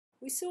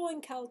We saw in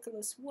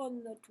Calculus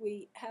 1 that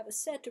we have a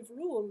set of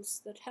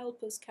rules that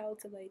help us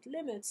calculate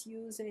limits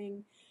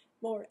using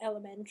more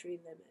elementary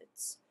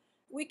limits.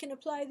 We can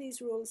apply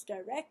these rules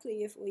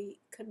directly if we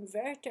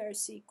convert our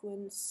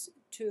sequence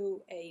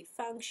to a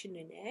function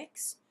in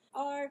x,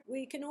 or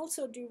we can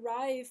also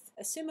derive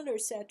a similar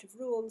set of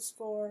rules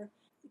for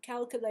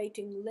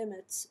calculating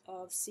limits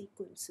of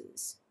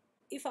sequences.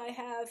 If I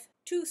have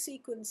two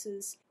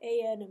sequences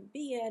an and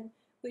bn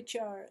which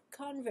are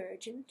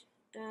convergent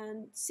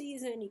and c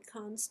is any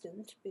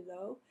constant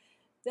below,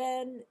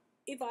 then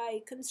if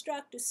I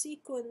construct a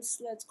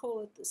sequence, let's call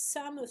it the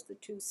sum of the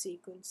two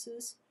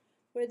sequences,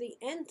 where the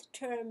nth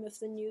term of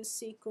the new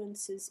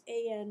sequence is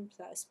an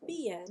plus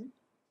bn,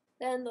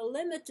 then the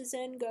limit as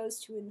n goes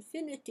to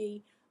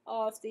infinity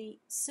of the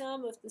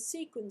sum of the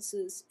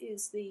sequences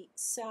is the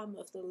sum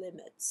of the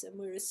limits, and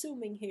we're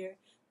assuming here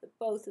that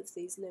both of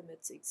these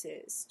limits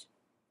exist.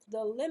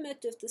 The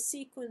limit of the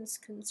sequence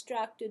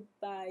constructed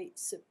by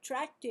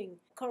subtracting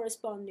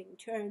corresponding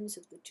terms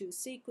of the two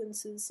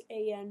sequences,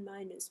 an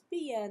minus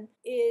bn,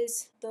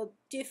 is the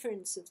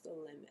difference of the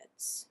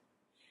limits.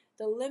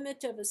 The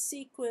limit of a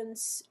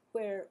sequence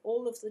where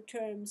all of the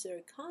terms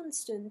are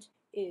constant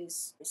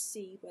is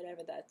c,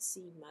 whatever that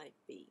c might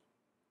be.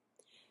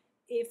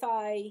 If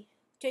I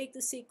take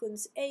the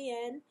sequence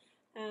an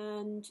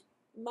and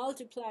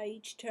multiply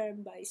each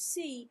term by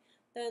c,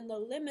 then the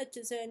limit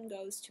as n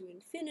goes to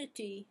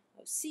infinity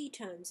of c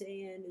times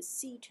an is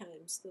c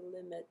times the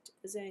limit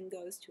as n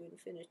goes to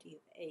infinity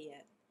of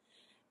an.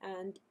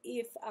 And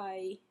if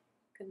I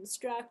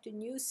construct a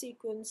new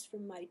sequence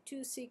from my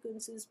two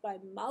sequences by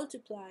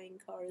multiplying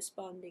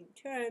corresponding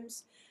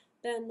terms,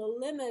 then the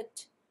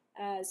limit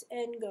as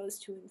n goes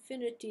to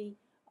infinity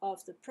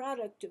of the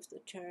product of the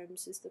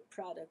terms is the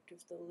product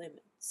of the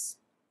limits.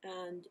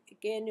 And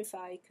again, if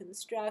I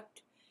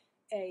construct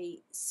a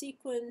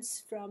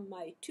sequence from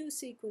my two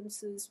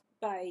sequences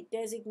by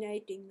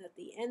designating that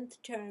the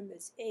nth term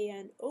is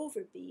an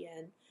over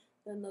bn,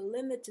 then the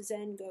limit as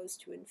n goes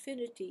to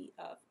infinity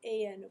of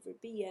an over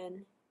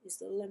bn is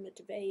the limit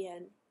of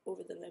an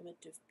over the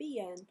limit of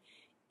bn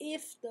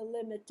if the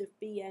limit of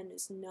bn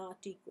is not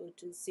equal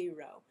to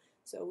 0.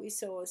 So we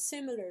saw a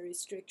similar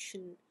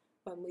restriction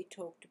when we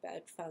talked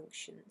about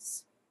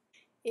functions.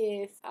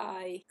 If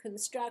I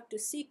construct a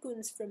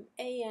sequence from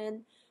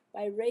an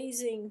by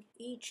raising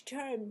each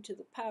term to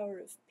the power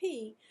of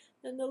p,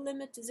 then the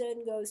limit as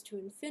n goes to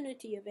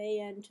infinity of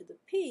an to the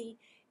p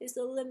is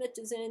the limit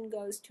as n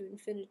goes to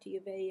infinity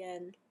of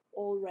an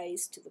all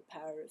raised to the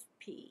power of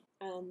p.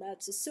 And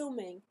that's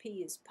assuming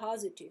p is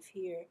positive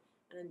here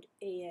and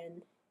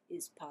an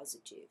is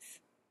positive.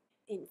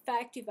 In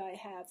fact, if I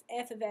have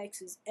f of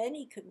x as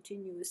any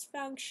continuous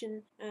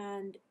function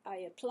and I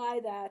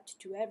apply that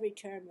to every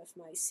term of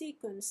my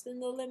sequence,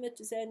 then the limit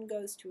as n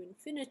goes to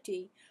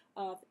infinity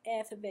of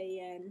f of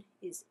an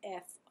is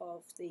f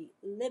of the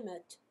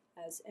limit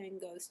as n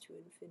goes to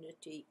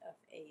infinity of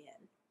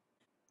an.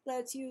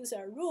 Let's use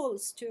our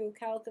rules to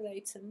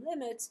calculate some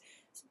limits.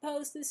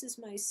 Suppose this is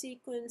my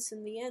sequence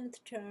and the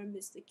nth term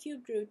is the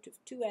cubed root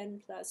of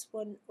 2n plus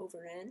 1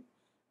 over n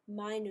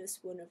minus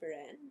 1 over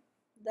n.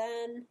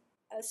 Then,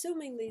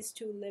 assuming these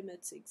two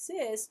limits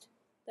exist,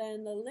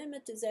 then the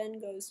limit as n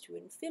goes to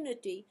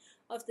infinity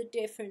of the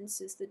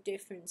difference is the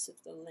difference of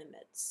the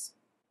limits.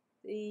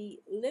 The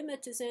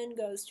limit as n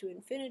goes to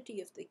infinity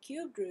of the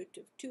cubed root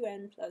of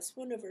 2n plus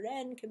 1 over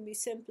n can be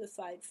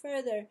simplified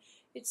further.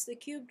 It's the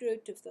cubed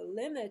root of the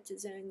limit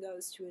as n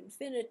goes to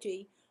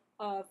infinity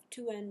of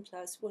 2n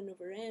plus 1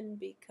 over n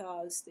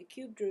because the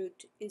cubed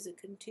root is a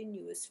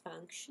continuous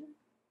function.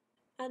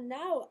 And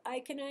now I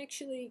can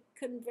actually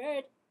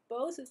convert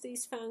both of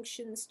these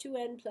functions,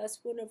 2n plus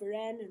 1 over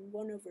n and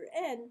 1 over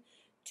n,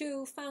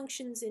 to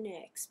functions in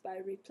x. By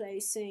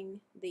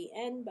replacing the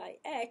n by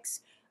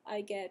x,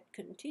 I get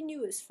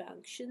continuous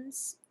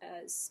functions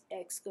as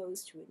x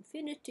goes to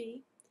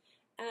infinity,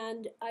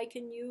 and I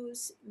can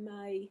use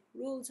my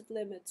rules of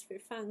limits for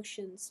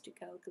functions to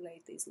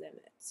calculate these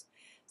limits.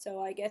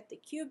 So I get the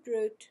cubed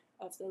root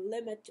of the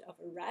limit of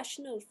a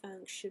rational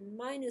function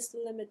minus the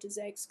limit as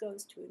x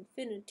goes to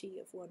infinity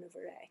of 1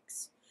 over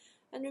x.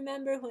 And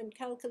remember, when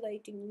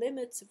calculating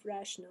limits of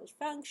rational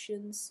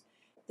functions,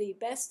 the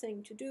best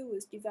thing to do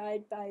is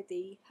divide by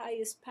the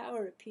highest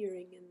power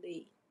appearing in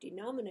the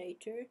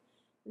denominator,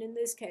 and in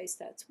this case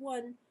that's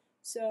 1.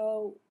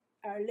 So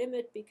our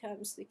limit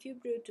becomes the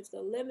cubed root of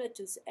the limit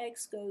as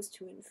x goes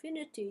to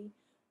infinity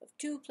of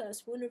 2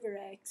 plus 1 over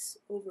x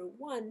over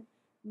 1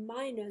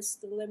 minus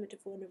the limit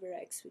of 1 over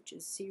x, which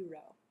is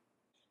 0.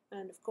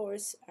 And of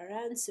course our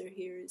answer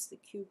here is the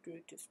cubed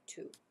root of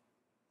 2.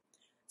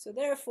 So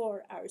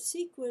therefore our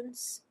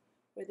sequence,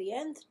 where the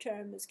nth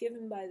term is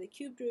given by the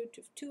cubed root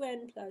of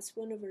 2n plus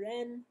 1 over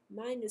n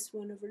minus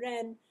 1 over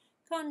n,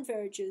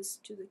 converges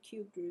to the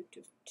cubed root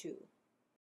of 2.